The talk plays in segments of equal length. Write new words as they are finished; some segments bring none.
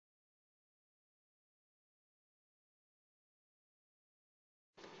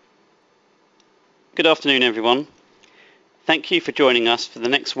Good afternoon, everyone. Thank you for joining us for the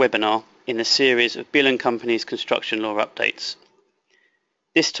next webinar in the series of Beale Company's construction law updates.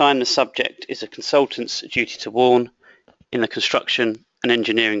 This time the subject is a consultant's duty to warn in the construction and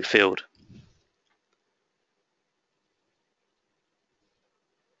engineering field.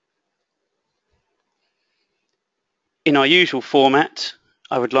 In our usual format,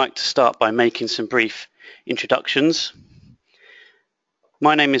 I would like to start by making some brief introductions.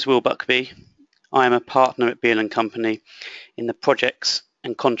 My name is Buckby. I am a partner at Beale Company in the projects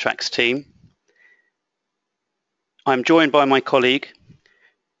and contracts team. I'm joined by my colleague,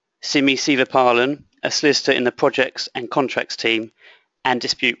 Simii Sivapalan, a solicitor in the projects and contracts team and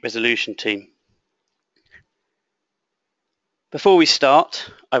dispute resolution team. Before we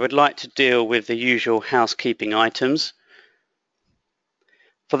start, I would like to deal with the usual housekeeping items.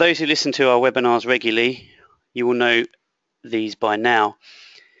 For those who listen to our webinars regularly, you will know these by now.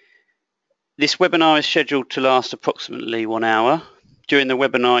 This webinar is scheduled to last approximately 1 hour. During the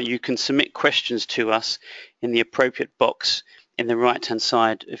webinar, you can submit questions to us in the appropriate box in the right-hand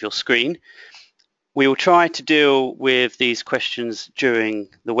side of your screen. We will try to deal with these questions during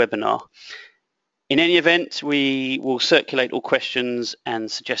the webinar. In any event, we will circulate all questions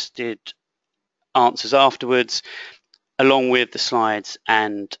and suggested answers afterwards, along with the slides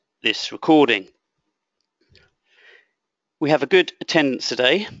and this recording. We have a good attendance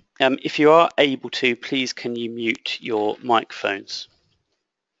today. If you are able to, please can you mute your microphones.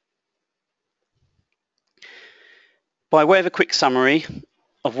 By way of a quick summary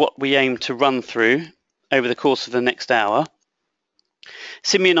of what we aim to run through over the course of the next hour,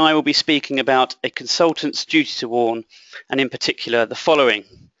 Simii and I will be speaking about a consultant's duty to warn, and in particular the following.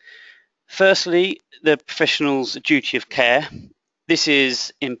 Firstly, the professional's duty of care. This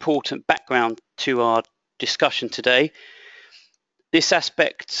is important background to our discussion today. This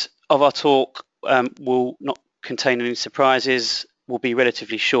aspect of our talk will not contain any surprises, will be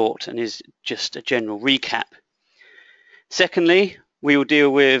relatively short and is just a general recap. Secondly, we will deal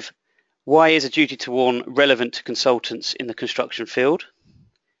with why is a duty to warn relevant to consultants in the construction field.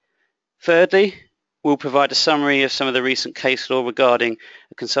 Thirdly, we'll provide a summary of some of the recent case law regarding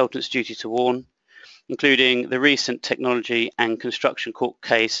a consultant's duty to warn, including the recent technology and construction court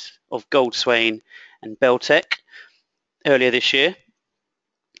case of Goldswain and Beltec earlier this year.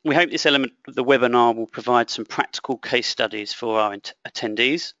 We hope this element of the webinar will provide some practical case studies for our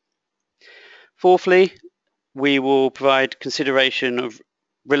attendees. Fourthly, we will provide consideration of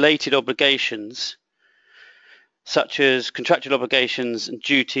related obligations, such as contractual obligations and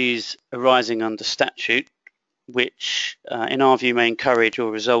duties arising under statute, which in our view may encourage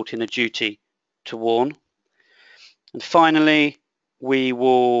or result in a duty to warn. And finally, we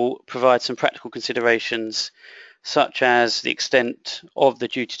will provide some practical considerations such as the extent of the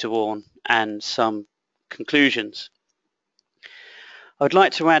duty to warn and some conclusions. I would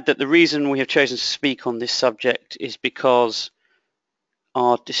like to add that the reason we have chosen to speak on this subject is because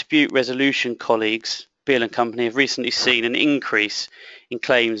our dispute resolution colleagues, Beale Company, have recently seen an increase in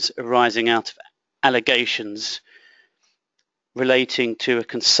claims arising out of allegations relating to a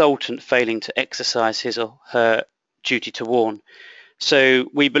consultant failing to exercise his or her duty to warn. So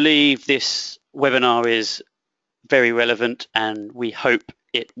we believe this webinar is very relevant and we hope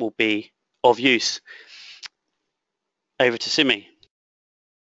it will be of use. Over to Simii.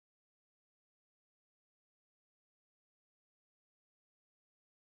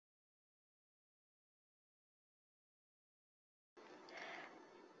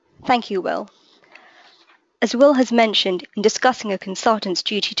 Thank you, Will. As Will has mentioned, in discussing a consultant's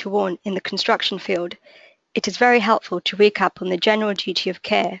duty to warn in the construction field, it is very helpful to recap on the general duty of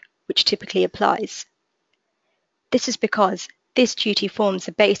care which typically applies. This is because this duty forms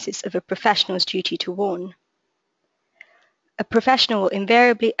the basis of a professional's duty to warn. A professional will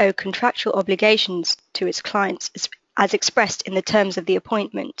invariably owe contractual obligations to its clients as expressed in the terms of the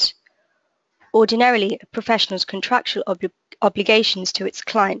appointment. Ordinarily, a professional's contractual obligations to its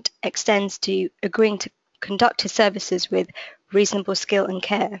client extends to agreeing to conduct his services with reasonable skill and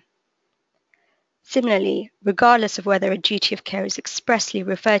care. Similarly, regardless of whether a duty of care is expressly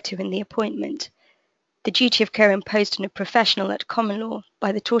referred to in the appointment, the duty of care imposed on a professional at common law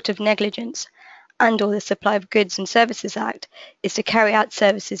by the tort of negligence and/or the Supply of Goods and Services Act is to carry out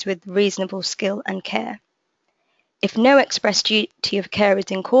services with reasonable skill and care. If no express duty of care is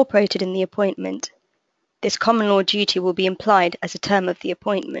incorporated in the appointment, this common law duty will be implied as a term of the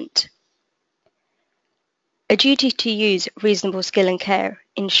appointment. A duty to use reasonable skill and care,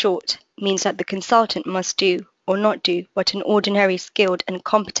 in short, means that the consultant must do or not do what an ordinary skilled and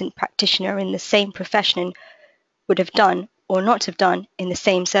competent practitioner in the same profession would have done or not have done in the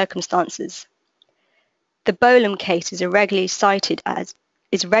same circumstances. The Beale case is regularly cited as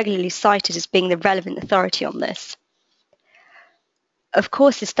being the relevant authority on this. Of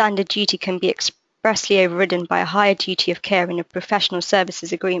course, the standard duty can be expressly overridden by a higher duty of care in a professional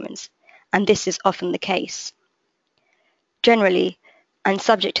services agreements, and this is often the case. Generally, and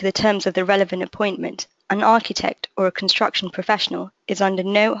subject to the terms of the relevant appointment, an architect or a construction professional is under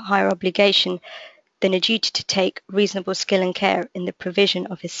no higher obligation than a duty to take reasonable skill and care in the provision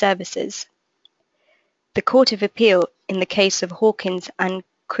of his services. The Court of Appeal, in the case of Hawkins and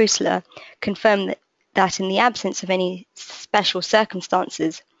Chrysler, confirmed that in the absence of any special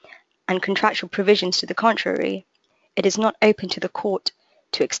circumstances and contractual provisions to the contrary, it is not open to the court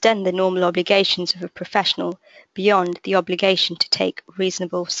to extend the normal obligations of a professional beyond the obligation to take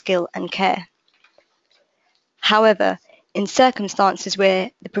reasonable skill and care. However, in circumstances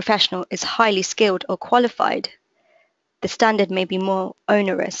where the professional is highly skilled or qualified, the standard may be more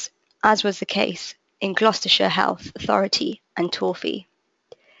onerous, as was the case in Gloucestershire Health Authority and Torfey,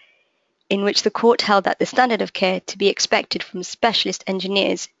 in which the court held that the standard of care to be expected from specialist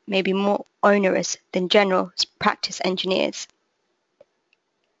engineers may be more onerous than general practice engineers.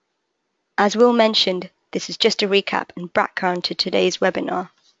 As Will mentioned, this is just a recap and background to today's webinar.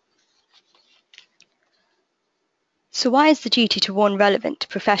 So why is the duty to warn relevant to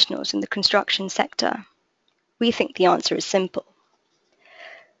professionals in the construction sector? We think the answer is simple.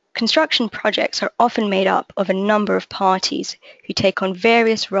 Construction projects are often made up of a number of parties who take on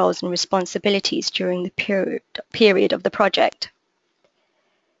various roles and responsibilities during the period of the project.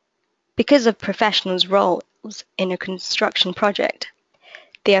 Because of professionals' roles in a construction project,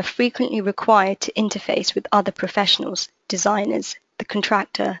 they are frequently required to interface with other professionals, designers, the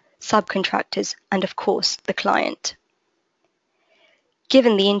contractor, subcontractors, and of course, the client.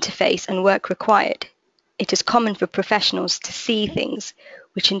 Given the interface and work required, it is common for professionals to see things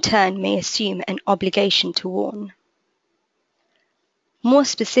which in turn may assume an obligation to warn. More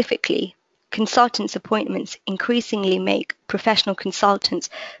specifically, consultants' appointments increasingly make professional consultants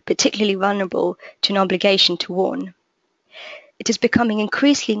particularly vulnerable to an obligation to warn. It is becoming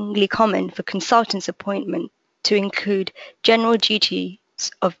increasingly common for consultants' appointment to include general duties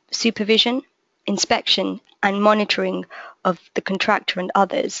of supervision, inspection, and monitoring of the contractor and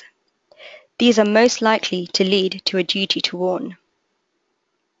others. These are most likely to lead to a duty to warn.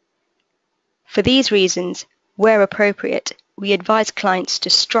 For these reasons, where appropriate, we advise clients to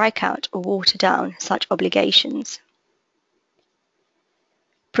strike out or water down such obligations.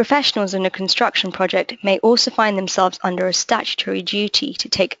 Professionals in a construction project may also find themselves under a statutory duty to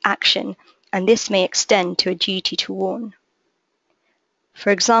take action, and this may extend to a duty to warn.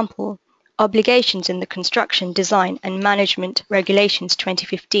 For example, obligations in the Construction Design and Management Regulations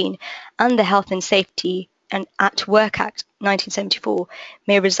 2015 and the Health and Safety and at Work Act 1974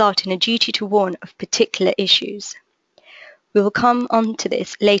 may result in a duty to warn of particular issues. We will come on to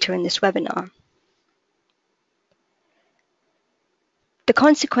this later in this webinar. The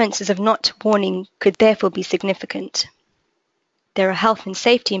consequences of not warning could therefore be significant. There are health and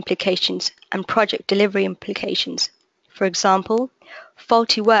safety implications and project delivery implications. For example,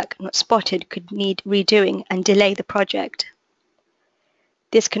 faulty work not spotted could need redoing and delay the project.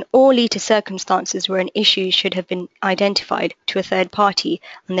 This can all lead to circumstances where an issue should have been identified to a third party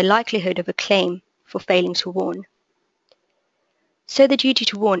and the likelihood of a claim for failing to warn. So the duty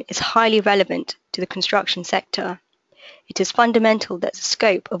to warn is highly relevant to the construction sector. It is fundamental that the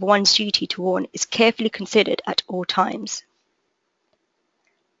scope of one's duty to warn is carefully considered at all times.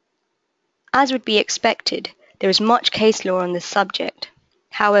 As would be expected, there is much case law on this subject.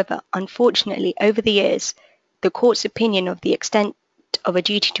 However, unfortunately, over the years, the court's opinion of the extent of a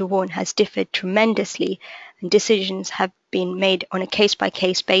duty to warn has differed tremendously, and decisions have been made on a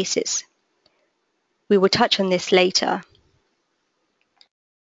case-by-case basis. We will touch on this later.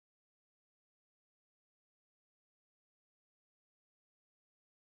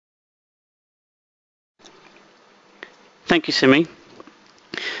 Thank you, Simii.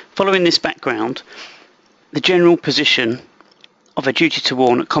 Following this background, the general position of a duty to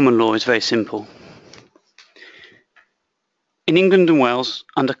warn at common law is very simple. In England and Wales,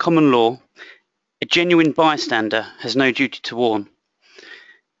 under common law, a genuine bystander has no duty to warn.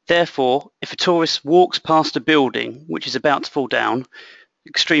 Therefore, if a tourist walks past a building which is about to fall down,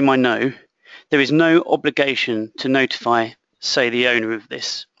 extreme I know, there is no obligation to notify, say, the owner of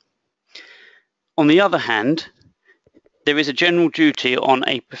this. On the other hand, there is a general duty on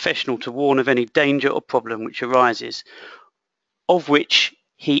a professional to warn of any danger or problem which arises, of which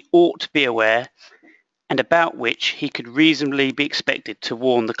he ought to be aware and about which he could reasonably be expected to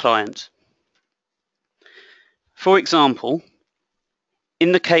warn the client. For example,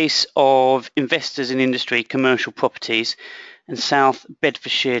 In the case of Investors in Industry Commercial Properties and South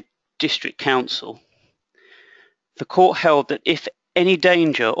Bedfordshire District Council, the court held that if any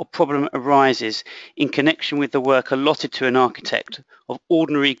danger or problem arises in connection with the work allotted to an architect of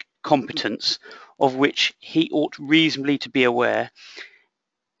ordinary competence, of which he ought reasonably to be aware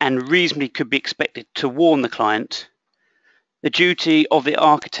and reasonably could be expected to warn the client, the duty of the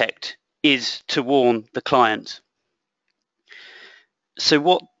architect is to warn the client. So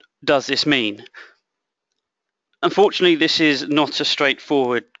what does this mean? Unfortunately, this is not a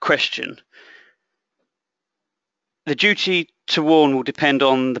straightforward question. The duty to warn will depend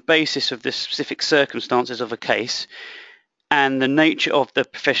on the basis of the specific circumstances of a case and the nature of the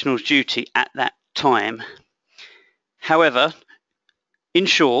professional's duty at that time. However, in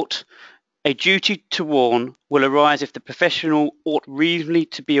short, a duty to warn will arise if the professional ought reasonably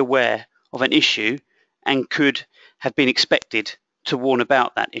to be aware of an issue and could have been expected to warn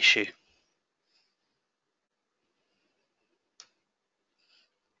about that issue.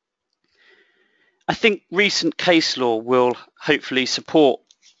 I think recent case law will hopefully support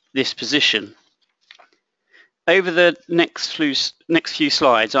this position. Over the next few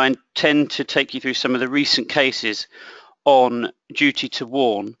slides, I intend to take you through some of the recent cases on duty to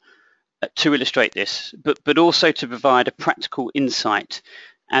warn to illustrate this, but also to provide a practical insight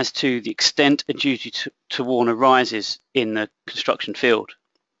as to the extent a duty to warn arises in the construction field.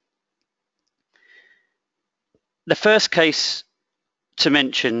 The first case to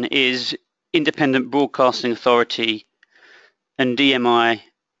mention is Independent Broadcasting Authority and DMI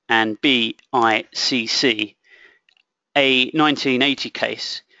and BICC, a 1980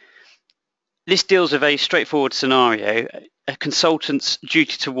 case. This deals with a straightforward scenario, a consultant's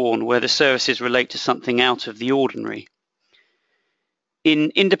duty to warn where the services relate to something out of the ordinary.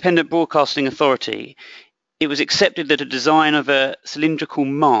 In Independent Broadcasting Authority, it was accepted that a design of a cylindrical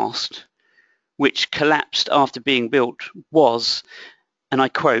mast which collapsed after being built was, and I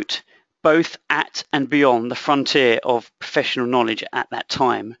quote, both at and beyond the frontier of professional knowledge at that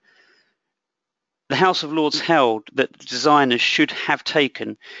time. The House of Lords held that the designers should have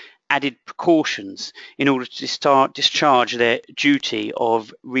taken added precautions in order to discharge their duty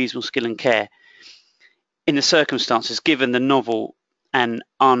of reasonable skill and care in the circumstances given the novel and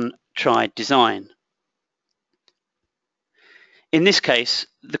untried design. In this case,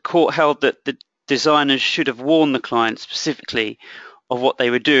 the court held that the designers should have warned the client specifically of what they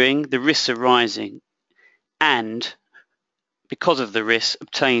were doing, the risks arising, and because of the risks,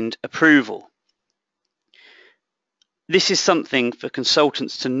 obtained approval. This is something for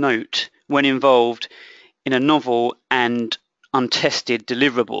consultants to note when involved in a novel and untested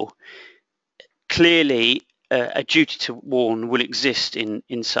deliverable. Clearly, a duty to warn will exist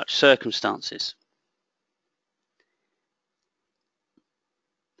in such circumstances.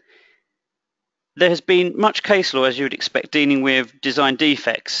 There has been much case law, as you would expect, dealing with design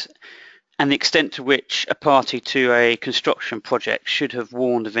defects and the extent to which a party to a construction project should have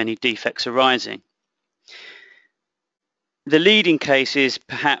warned of any defects arising. The leading case is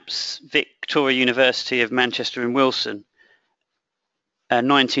perhaps Victoria University of Manchester and Wilson, a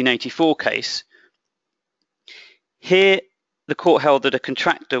 1984 case. Here, the court held that a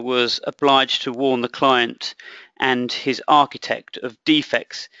contractor was obliged to warn the client and his architect of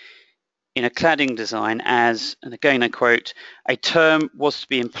defects in a cladding design as, and again I quote, a term was to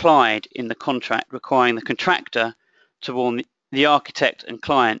be implied in the contract requiring the contractor to warn the architect and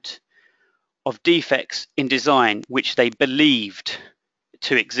client of defects in design which they believed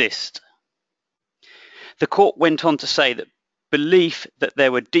to exist. The court went on to say that belief that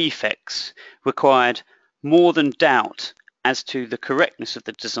there were defects required more than doubt as to the correctness of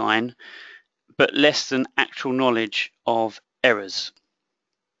the design, but less than actual knowledge of errors.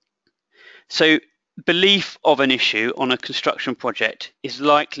 So belief of an issue on a construction project is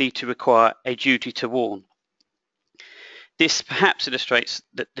likely to require a duty to warn. This perhaps illustrates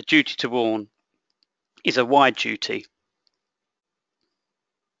that the duty to warn is a wide duty.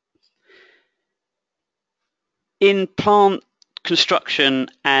 In Plant Construction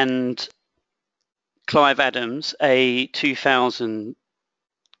and Clive Adams, a 2000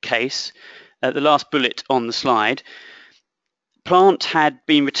 case, the last bullet on the slide, Plant had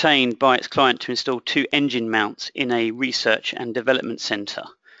been retained by its client to install 2 engine mounts in a research and development centre.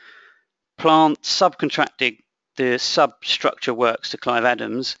 Plant subcontracted the substructure works to Clive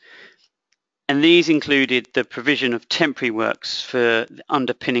Adams, and these included the provision of temporary works for the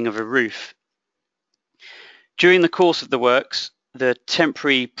underpinning of a roof. During the course of the works, the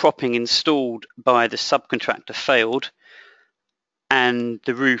temporary propping installed by the subcontractor failed and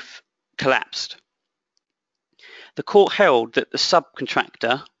the roof collapsed. the court held that the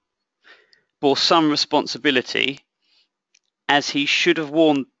subcontractor bore some responsibility, as he should have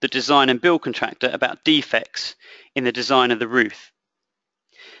warned the design and build contractor about defects in the design of the roof.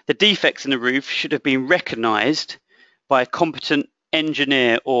 The defects in the roof should have been recognised by a competent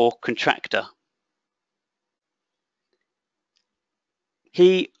engineer or contractor.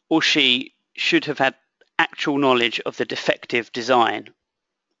 He or she should have had actual knowledge of the defective design.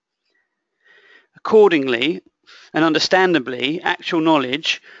 Accordingly, and understandably, actual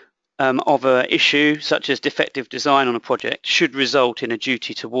knowledge of an issue such as defective design on a project should result in a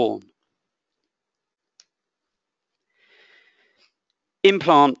duty to warn. In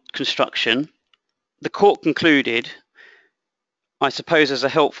plant construction, the court concluded, I suppose as a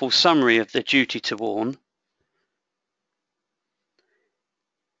helpful summary of the duty to warn,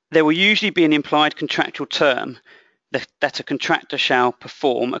 there will usually be an implied contractual term that a contractor shall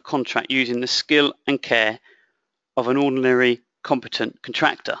perform a contract using the skill and care of an ordinary competent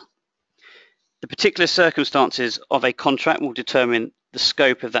contractor. The particular circumstances of a contract will determine the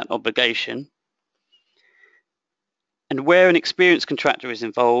scope of that obligation, and where an experienced contractor is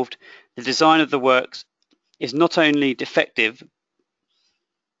involved, the design of the works is not only defective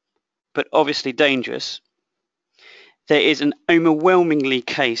but obviously dangerous. There is an overwhelmingly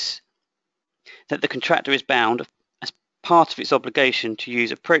case that the contractor is bound as part of its obligation to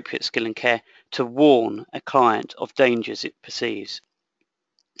use appropriate skill and care to warn a client of dangers it perceives.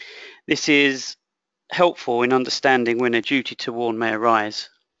 This is helpful in understanding when a duty to warn may arise.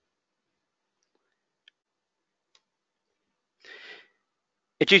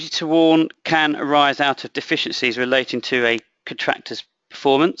 A duty to warn can arise out of deficiencies relating to a contractor's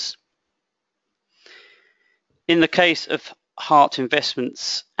performance. In the case of Hart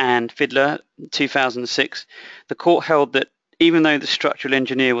Investments and Fiddler 2006, the court held that even though the structural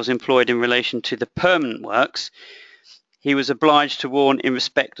engineer was employed in relation to the permanent works, he was obliged to warn in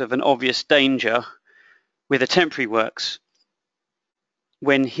respect of an obvious danger with the temporary works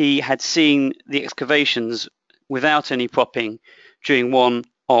when he had seen the excavations without any propping during one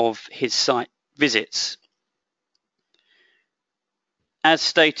of his site visits. As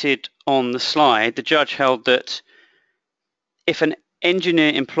stated on the slide, the judge held that if an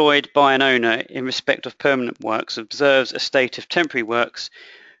engineer employed by an owner in respect of permanent works observes a state of temporary works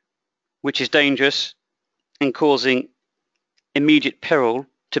which is dangerous and causing immediate peril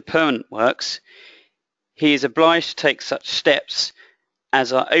to permanent works, he is obliged to take such steps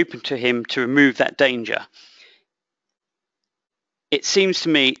as are open to him to remove that danger. It seems to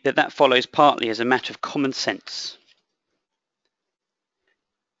me that that follows partly as a matter of common sense.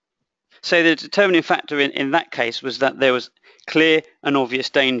 So the determining factor in that case was that there was clear and obvious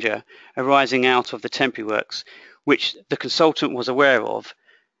danger arising out of the temporary works, which the consultant was aware of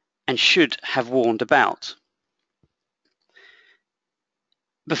and should have warned about.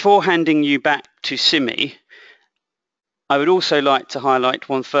 Before handing you back to Simii, I would also like to highlight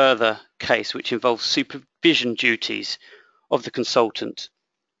one further case which involves supervision duties of the consultant.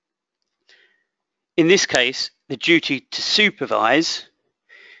 In this case, the duty to supervise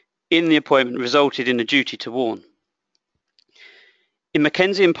in the appointment resulted in a duty to warn. In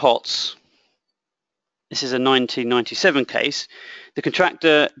Mackenzie and Potts, this is a 1997 case, the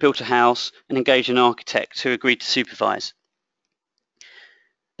contractor built a house and engaged an architect who agreed to supervise.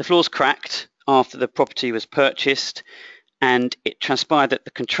 The floors cracked after the property was purchased, and it transpired that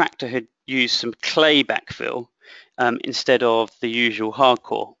the contractor had used some clay backfill instead of the usual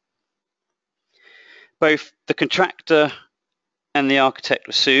hardcore. Both the contractor and the architect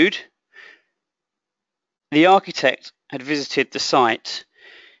were sued. The architect had visited the site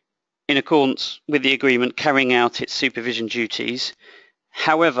in accordance with the agreement, carrying out its supervision duties.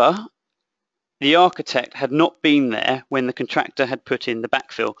 However, the architect had not been there when the contractor had put in the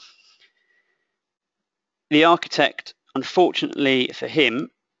backfill. The architect, unfortunately for him,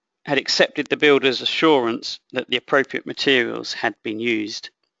 had accepted the builder's assurance that the appropriate materials had been used.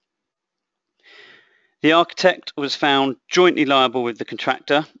 The architect was found jointly liable with the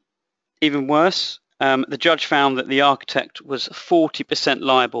contractor. Even worse, the judge found that the architect was 40%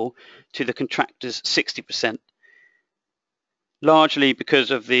 liable to the contractor's 60%, largely because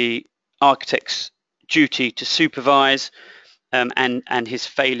of the architect's duty to supervise and his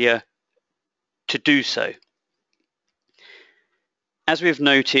failure to do so. As we've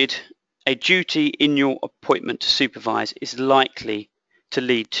noted, a duty in your appointment to supervise is likely to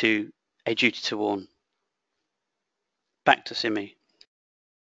lead to a duty to warn. Back to Simii.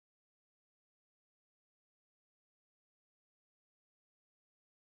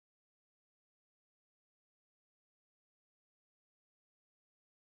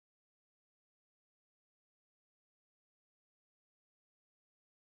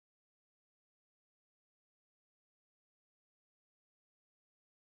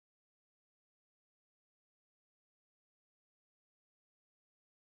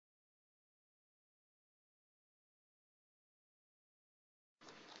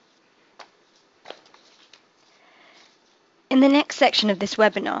 In the next section of this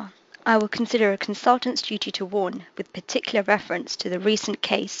webinar, I will consider a consultant's duty to warn with particular reference to the recent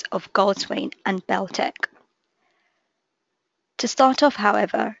case of Goldswain and Beltec. To start off,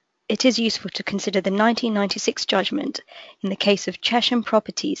 however, it is useful to consider the 1996 judgment in the case of Chesham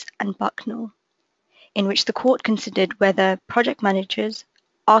Properties and Bucknell, in which the court considered whether project managers,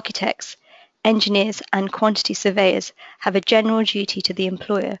 architects, engineers and quantity surveyors have a general duty to the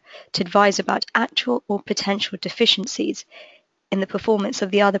employer to advise about actual or potential deficiencies in the performance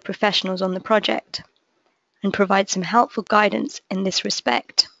of the other professionals on the project, and provide some helpful guidance in this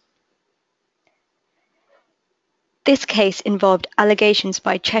respect. This case involved allegations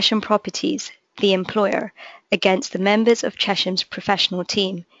by Chesham Properties, the employer, against the members of Chesham's professional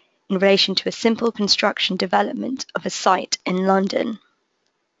team in relation to a simple construction development of a site in London.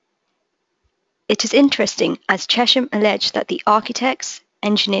 It is interesting as Chesham alleged that the architects,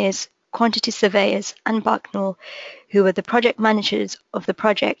 engineers, quantity surveyors and Bucknell, who were the project managers of the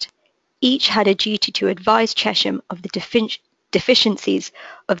project, each had a duty to advise Chesham of the deficiencies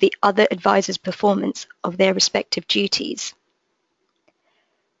of the other advisors' performance of their respective duties.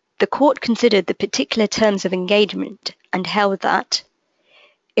 The court considered the particular terms of engagement and held that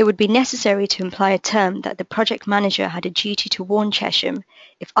it would be necessary to imply a term that the project manager had a duty to warn Chesham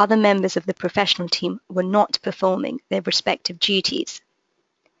if other members of the professional team were not performing their respective duties.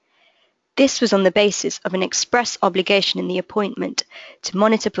 This was on the basis of an express obligation in the appointment to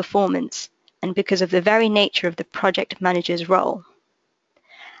monitor performance and because of the very nature of the project manager's role.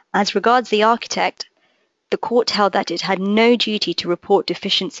 As regards the architect, the court held that it had no duty to report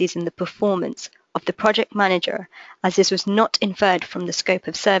deficiencies in the performance of the project manager, as this was not inferred from the scope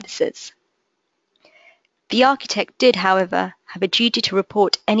of services. The architect did, however, have a duty to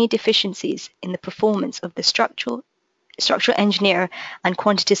report any deficiencies in the performance of the structural engineer and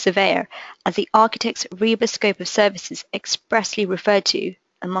quantity surveyor, as the architect's rebus scope of services expressly referred to,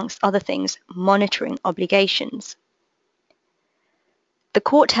 amongst other things, monitoring obligations. The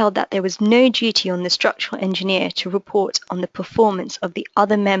court held that there was no duty on the structural engineer to report on the performance of the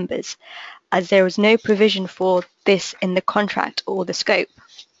other members, as there was no provision for this in the contract or the scope.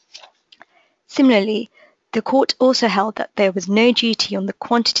 Similarly, the court also held that there was no duty on the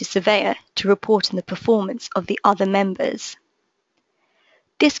quantity surveyor to report on the performance of the other members.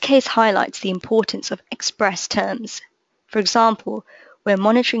 This case highlights the importance of express terms. For example, where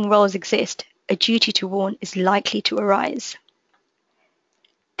monitoring roles exist, a duty to warn is likely to arise.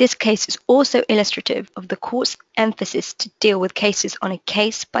 This case is also illustrative of the court's emphasis to deal with cases on a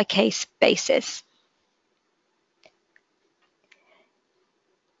case-by-case basis.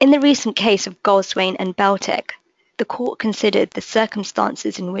 In the recent case of Goldswain and Beltec, the court considered the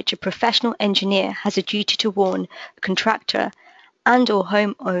circumstances in which a professional engineer has a duty to warn a contractor and/or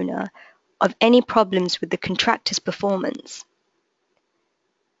homeowner of any problems with the contractor's performance.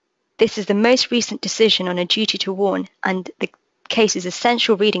 This is the most recent decision on a duty to warn, and the case is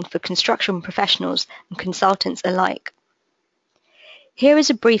essential reading for construction professionals and consultants alike. Here is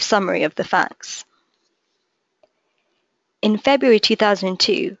a brief summary of the facts. In February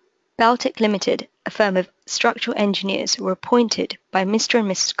 2002, Beltec Ltd, a firm of structural engineers, were appointed by Mr. and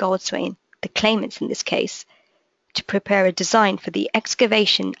Mrs. Goldswain, the claimants in this case, to prepare a design for the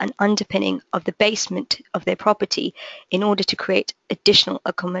excavation and underpinning of the basement of their property in order to create additional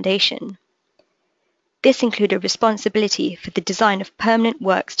accommodation. This included responsibility for the design of permanent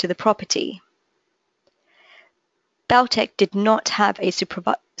works to the property. Beltec did not have a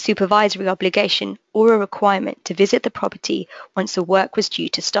supervisory obligation or a requirement to visit the property once the work was due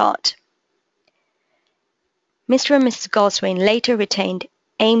to start. Mr. and Mrs. Goldswain later retained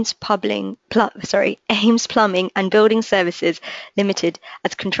Ames Plumbing and Building Services Limited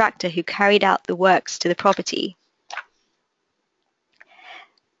as contractor who carried out the works to the property.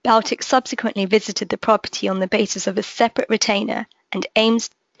 Beltec subsequently visited the property on the basis of a separate retainer and Ames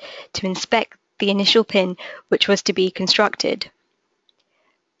to inspect the initial pin which was to be constructed.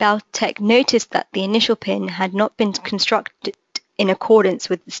 Beltec noticed that the initial pin had not been constructed in accordance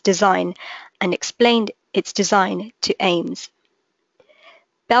with its design and explained its design to Ames.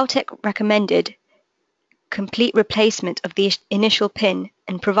 Beltec recommended complete replacement of the initial pin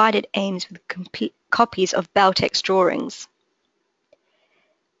and provided Ames with complete copies of Beltec's drawings.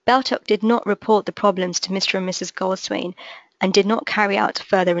 Beltec did not report the problems to Mr. and Mrs. Goldswain and did not carry out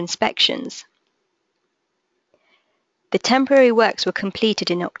further inspections. The temporary works were completed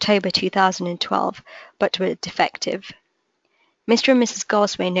in October 2012, but were defective. Mr. and Mrs.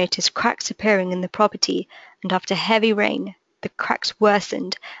 Goldswain noticed cracks appearing in the property, and after heavy rain, the cracks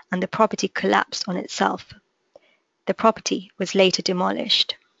worsened and the property collapsed on itself. The property was later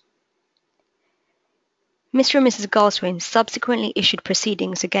demolished. Mr. and Mrs. Goldswain subsequently issued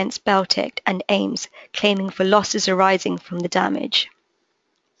proceedings against Beltec and Ames, claiming for losses arising from the damage.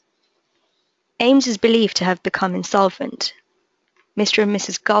 Ames is believed to have become insolvent. Mr. and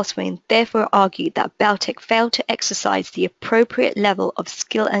Mrs. Goldswain therefore argued that Beltec failed to exercise the appropriate level of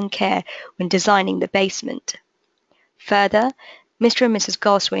skill and care when designing the basement. Further, Mr. and Mrs.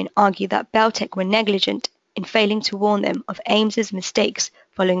 Goldswain argued that Beltec were negligent in failing to warn them of Ames's mistakes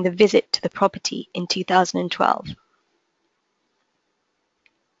following the visit to the property in 2012.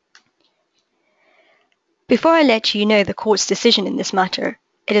 Before I let you know the court's decision in this matter,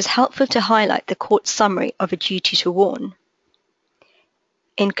 it is helpful to highlight the court's summary of a duty to warn.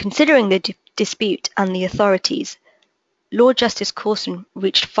 In considering the dispute and the authorities, Lord Justice Coulson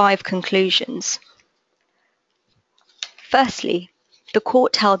reached 5 conclusions. Firstly, the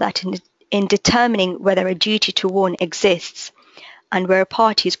court held that in determining whether a duty to warn exists and where a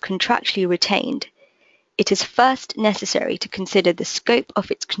party is contractually retained, it is first necessary to consider the scope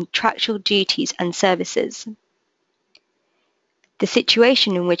of its contractual duties and services. The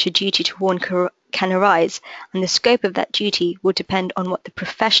situation in which a duty to warn can arise and the scope of that duty will depend on what the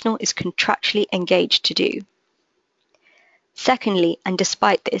professional is contractually engaged to do. Secondly, and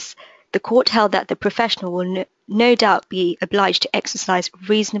despite this, the court held that the professional will no doubt be obliged to exercise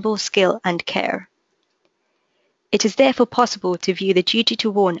reasonable skill and care. It is therefore possible to view the duty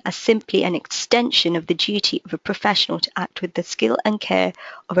to warn as simply an extension of the duty of a professional to act with the skill and care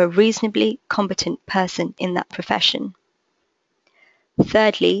of a reasonably competent person in that profession.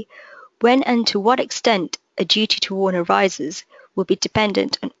 Thirdly, when and to what extent a duty to warn arises will be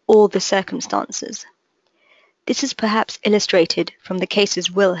dependent on all the circumstances. This is perhaps illustrated from the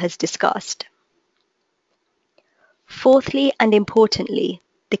cases Will has discussed. Fourthly, and importantly,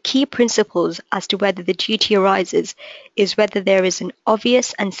 the key principles as to whether the duty arises is whether there is an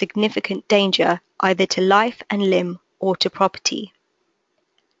obvious and significant danger either to life and limb or to property.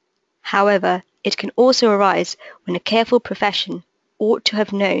 However, it can also arise when a careful profession ought to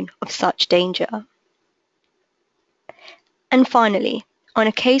have known of such danger. And finally, on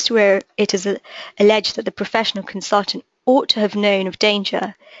a case where it is alleged that the professional consultant ought to have known of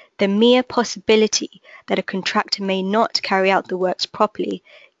danger, the mere possibility that a contractor may not carry out the works properly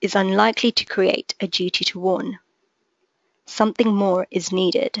is unlikely to create a duty to warn. Something more is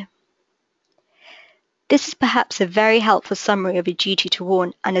needed. This is perhaps a very helpful summary of a duty to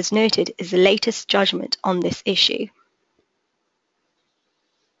warn and, as noted, is the latest judgment on this issue.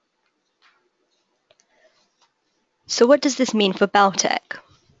 So what does this mean for Beltec?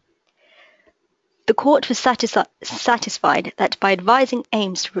 The court was satisfied that by advising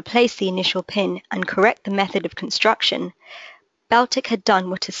Ames to replace the initial pin and correct the method of construction, Beltec had done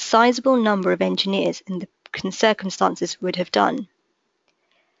what a sizable number of engineers in the circumstances would have done.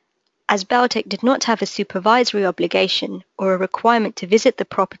 As Beltec did not have a supervisory obligation or a requirement to visit the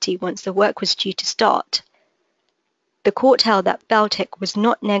property once the work was due to start, the court held that Beltec was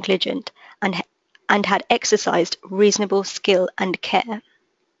not negligent and had exercised reasonable skill and care.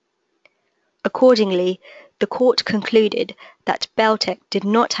 Accordingly, the court concluded that Beltec did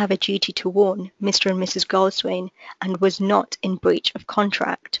not have a duty to warn Mr. and Mrs. Goldswain and was not in breach of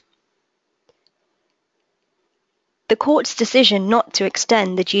contract. The court's decision not to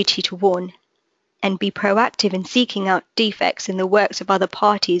extend the duty to warn and be proactive in seeking out defects in the works of other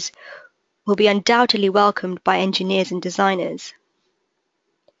parties will be undoubtedly welcomed by engineers and designers.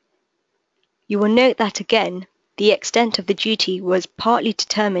 You will note that again, the extent of the duty was partly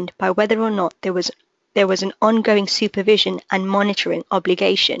determined by whether or not there was an ongoing supervision and monitoring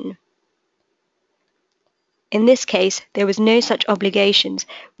obligation. In this case, there was no such obligations,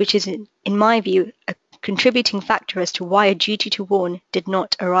 which is, in my view, a contributing factor as to why a duty to warn did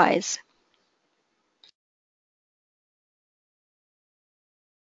not arise.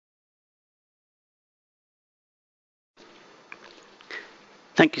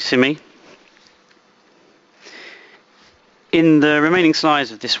 Thank you, Simii. In the remaining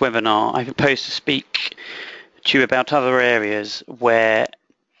slides of this webinar, I propose to speak to you about other areas where,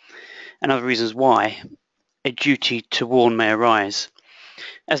 and other reasons why, a duty to warn may arise.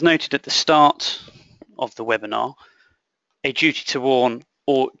 As noted at the start of the webinar, a duty to warn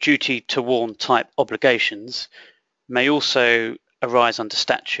or duty to warn type obligations may also arise under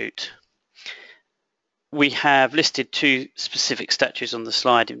statute. We have listed 2 specific statutes on the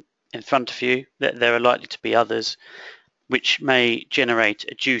slide in front of you. There are likely to be others which may generate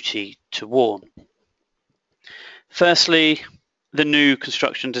a duty to warn. Firstly, the new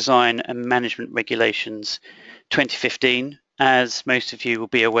Construction Design and Management Regulations 2015. As most of you will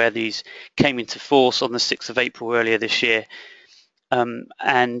be aware, these came into force on the 6th of April earlier this year.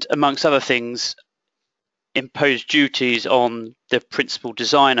 And amongst other things, impose duties on the principal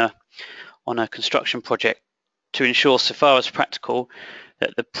designer on a construction project to ensure, so far as practical,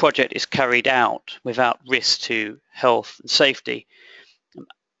 that the project is carried out without risk to health and safety.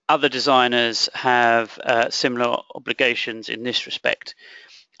 Other designers have similar obligations in this respect.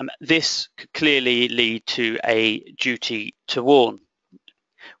 This could clearly lead to a duty to warn,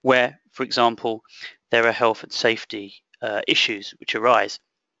 where, for example, there are health and safety issues which arise.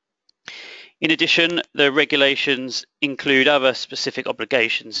 In addition, the regulations include other specific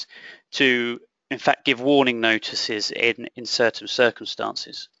obligations to, in fact, give warning notices in certain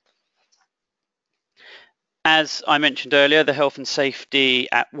circumstances. As I mentioned earlier, the Health and Safety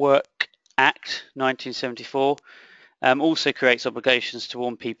at Work Act 1974 also creates obligations to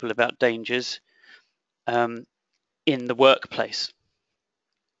warn people about dangers in the workplace.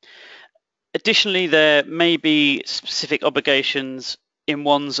 Additionally, there may be specific obligations in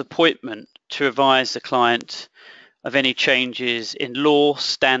one's appointment to advise the client of any changes in law,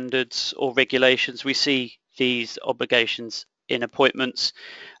 standards or regulations. We see these obligations in appointments.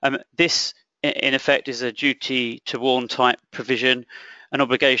 This in effect is a duty to warn type provision, an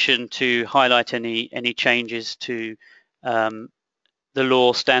obligation to highlight any changes to the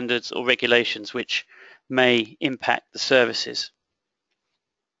law, standards or regulations which may impact the services.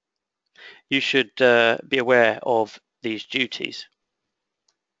 You should be aware of these duties.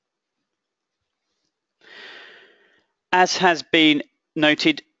 As has been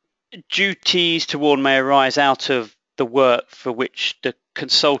noted, duties to warn may arise out of the work for which the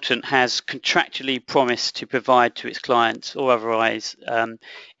consultant has contractually promised to provide to its clients or otherwise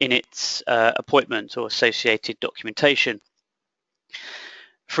in its appointment or associated documentation.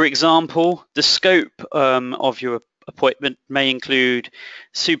 For example, the scope of your appointment may include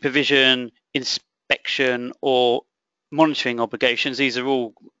supervision, inspection or monitoring obligations. These are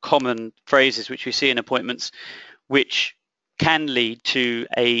all common phrases which we see in appointments, which can lead to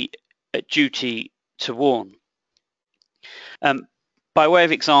a duty to warn. By way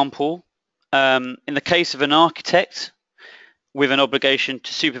of example, in the case of an architect with an obligation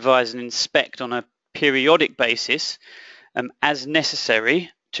to supervise and inspect on a periodic basis as necessary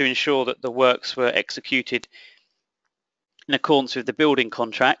to ensure that the works were executed in accordance with the building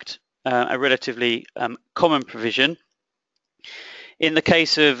contract, a relatively common provision. In the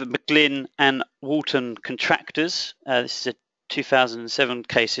case of McGlynn and Walton contractors, this is a 2007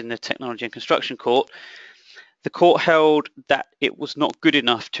 case in the Technology and Construction Court, the court held that it was not good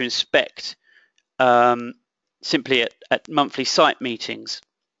enough to inspect simply at monthly site meetings.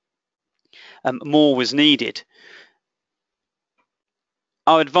 More was needed.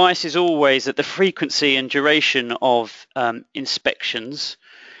 Our advice is always that the frequency and duration of inspections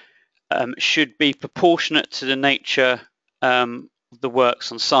should be proportionate to the nature of the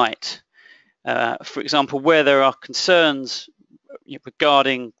works on site. For example, where there are concerns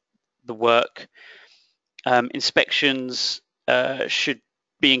regarding the work, inspections should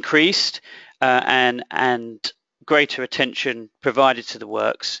be increased and greater attention provided to the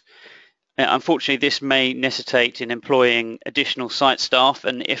works. Unfortunately, this may necessitate in employing additional site staff,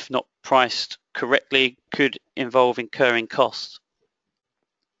 and if not priced correctly, could involve incurring costs.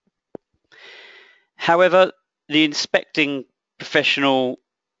 However, the inspecting professional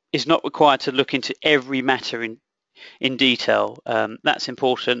is not required to look into every matter in detail. That's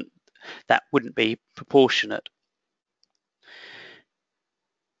important. That wouldn't be proportionate.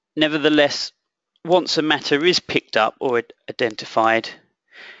 Nevertheless, once a matter is picked up or identified,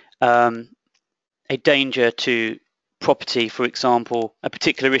 a danger to property, for example, a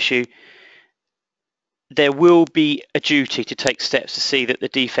particular issue, there will be a duty to take steps to see that the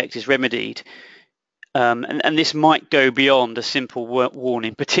defect is remedied. And this might go beyond a simple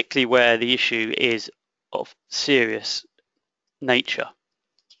warning, particularly where the issue is of serious nature.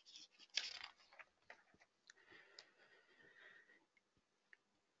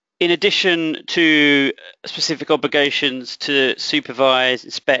 In addition to specific obligations to supervise,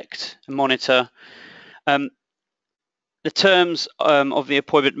 inspect, and monitor, the terms of the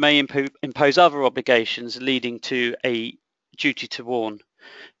appointment may impose other obligations leading to a duty to warn.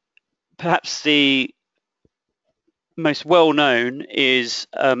 Perhaps the most well-known is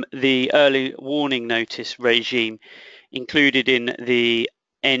the early warning notice regime included in the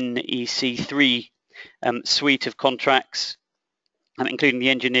NEC3 suite of contracts, including the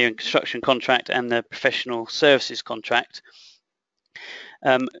engineering construction contract and the professional services contract,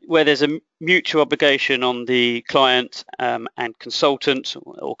 where there's a mutual obligation on the client and consultant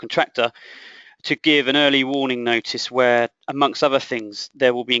or contractor to give an early warning notice where, amongst other things,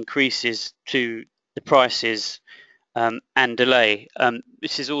 there will be increases to the prices and delay.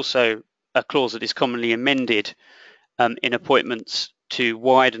 This is also a clause that is commonly amended in appointments to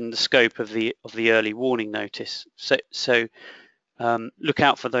widen the scope of the early warning notice. So look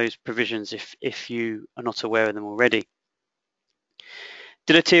out for those provisions if you are not aware of them already.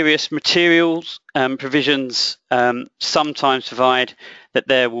 Deleterious materials provisions sometimes provide that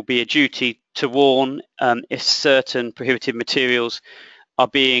there will be a duty to warn if certain prohibited materials are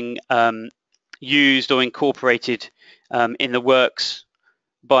being used or incorporated in the works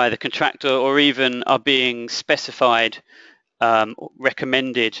by the contractor, or even are being specified or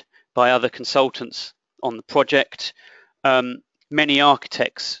recommended by other consultants on the project. Many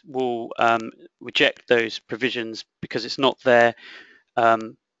architects will reject those provisions because it's not their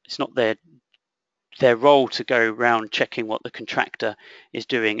role to go around checking what the contractor is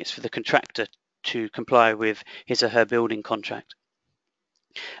doing. It's for the contractor to comply with his or her building contract.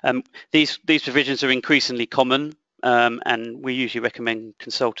 These provisions are increasingly common, and we usually recommend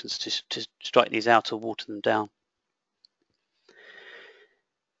consultants to strike these out or water them down.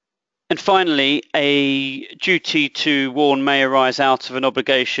 And finally, a duty to warn may arise out of an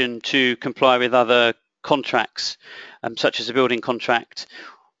obligation to comply with other contracts, such as a building contract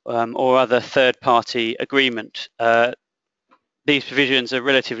or other third-party agreement. These provisions are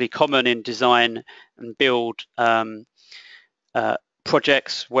relatively common in design and build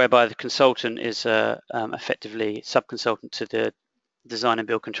projects, whereby the consultant is effectively subconsultant to the design and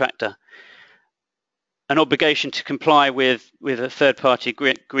build contractor. An obligation to comply with a third-party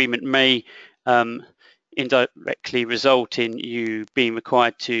agreement may indirectly result in you being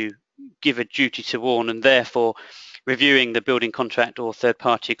required to give a duty to warn, and therefore reviewing the building contract or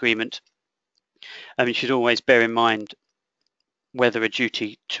third-party agreement. You should always bear in mind whether a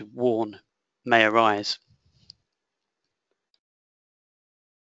duty to warn may arise.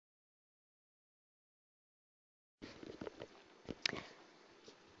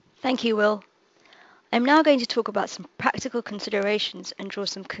 Thank you, Will. I'm now going to talk about some practical considerations and draw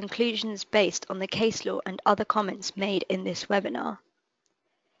some conclusions based on the case law and other comments made in this webinar.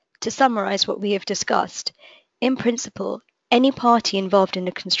 To summarise what we have discussed, in principle, any party involved in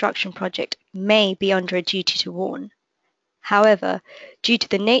a construction project may be under a duty to warn. However, due to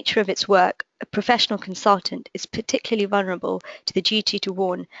the nature of its work, a professional consultant is particularly vulnerable to the duty to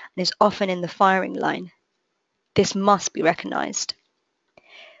warn and is often in the firing line. This must be recognised.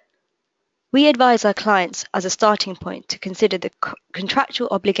 We advise our clients as a starting point to consider the contractual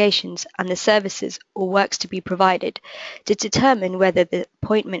obligations and the services or works to be provided to determine whether the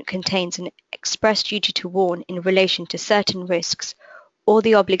appointment contains an express duty to warn in relation to certain risks, or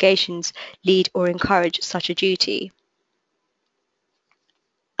the obligations lead or encourage such a duty.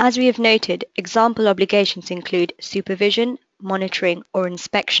 As we have noted, example obligations include supervision, monitoring, or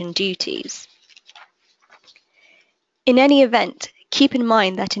inspection duties. In any event, keep in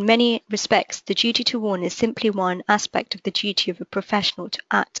mind that in many respects, the duty to warn is simply one aspect of the duty of a professional to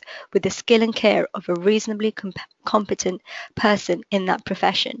act with the skill and care of a reasonably competent person in that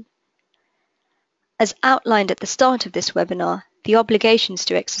profession. As outlined at the start of this webinar, the obligations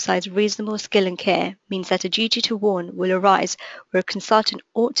to exercise reasonable skill and care means that a duty to warn will arise where a consultant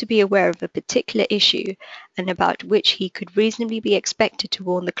ought to be aware of a particular issue and about which he could reasonably be expected to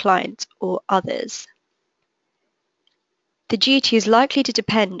warn the client or others. The duty is likely to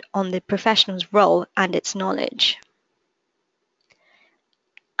depend on the professional's role and its knowledge.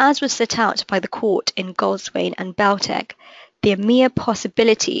 As was set out by the court in Goldswain and Beltec, the mere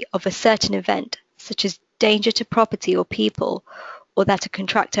possibility of a certain event, such as danger to property or people, or that a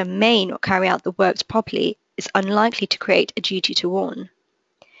contractor may not carry out the works properly, is unlikely to create a duty to warn.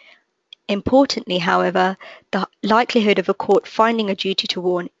 Importantly, however, the likelihood of a court finding a duty to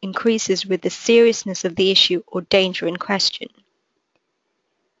warn increases with the seriousness of the issue or danger in question.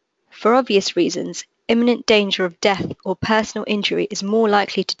 For obvious reasons, imminent danger of death or personal injury is more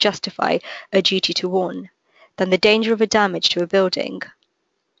likely to justify a duty to warn than the danger of a damage to a building.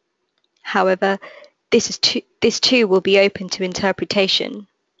 However, this too will be open to interpretation.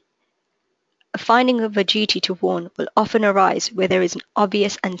 A finding of a duty to warn will often arise where there is an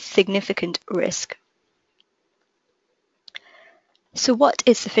obvious and significant risk. So what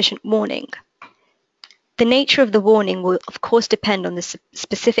is sufficient warning? The nature of the warning will of course depend on the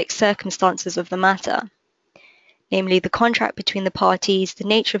specific circumstances of the matter, namely the contract between the parties, the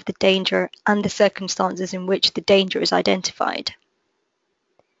nature of the danger, and the circumstances in which the danger is identified.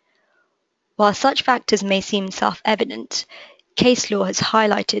 While such factors may seem self-evident, case law has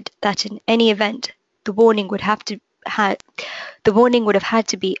highlighted that in any event, the warning would have had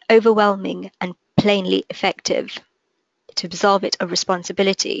to be overwhelming and plainly effective to absolve it of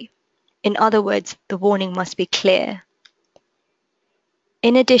responsibility. In other words, the warning must be clear.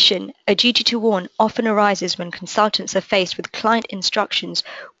 In addition, a duty to warn often arises when consultants are faced with client instructions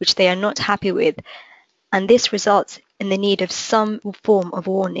which they are not happy with, and this results in the need of some form of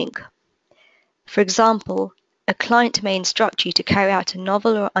warning. For example, a client may instruct you to carry out a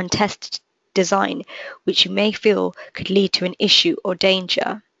novel or untested design which you may feel could lead to an issue or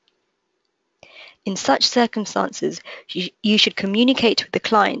danger. In such circumstances, you should communicate with the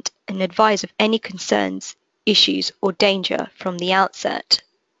client and advise of any concerns, issues, or danger from the outset.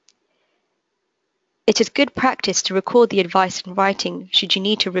 It is good practice to record the advice in writing should you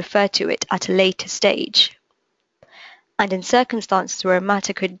need to refer to it at a later stage. And in circumstances where a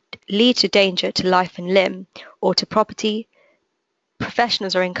matter could lead to danger to life and limb or to property,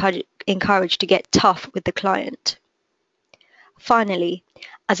 professionals are encouraged to get tough with the client. Finally,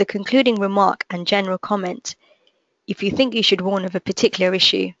 as a concluding remark and general comment, if you think you should warn of a particular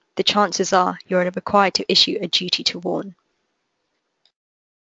issue, the chances are you are required to issue a duty to warn.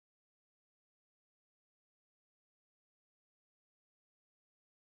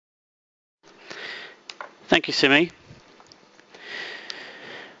 Thank you, Simii.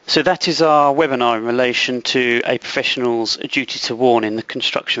 So that is our webinar in relation to a professional's duty to warn in the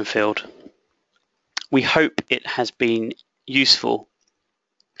construction field. We hope it has been useful.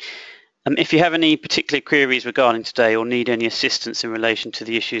 If you have any particular queries regarding today or need any assistance in relation to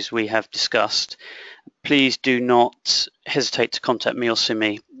the issues we have discussed, please do not hesitate to contact me or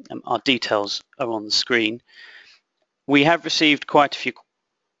Simii. Our details are on the screen. We have received quite a few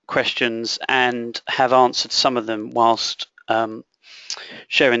questions and have answered some of them whilst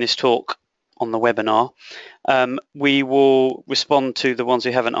sharing this talk on the webinar. We will respond to the ones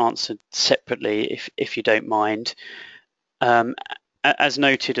we haven't answered separately if you don't mind. As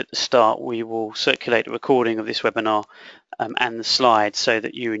noted at the start, we will circulate a recording of this webinar and the slides so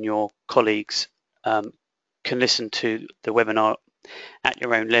that you and your colleagues can listen to the webinar at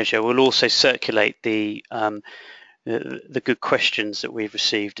your own leisure. We'll also circulate the good questions that we've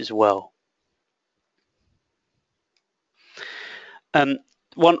received as well.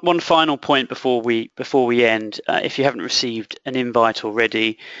 One final point before we end. If you haven't received an invite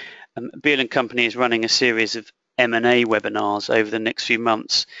already, Beale Company is running a series of M&A webinars over the next few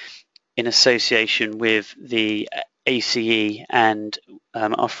months in association with the ACE and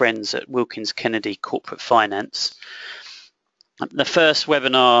our friends at Wilkins Kennedy Corporate Finance. The first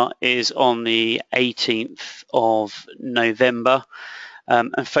webinar is on the 18th of November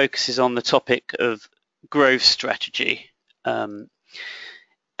and focuses on the topic of growth strategy.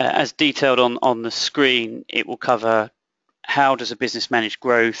 As detailed on the screen, it will cover how does a business manage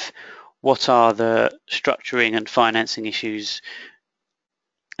growth, what are the structuring and financing issues,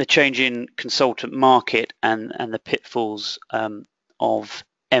 the change in consultant market and the pitfalls of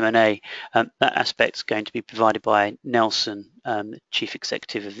M&A. That aspect is going to be provided by Nelson, the Chief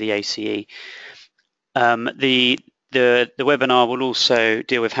Executive of the ACE. The webinar will also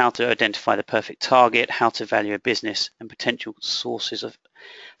deal with how to identify the perfect target, how to value a business and potential sources of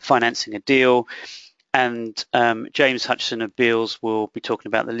financing a deal. And James Hutchison of Beale's will be talking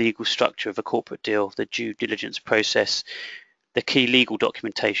about the legal structure of a corporate deal, the due diligence process, the key legal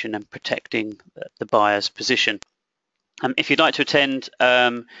documentation and protecting the buyer's position. If you'd like to attend,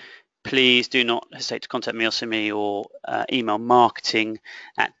 please do not hesitate to contact me or Simii or email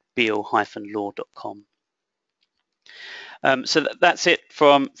marketing@beale-law.com. So that's it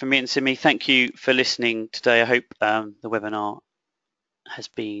from me and Simii. Thank you for listening today. I hope the webinar has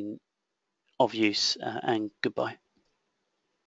been of use and goodbye.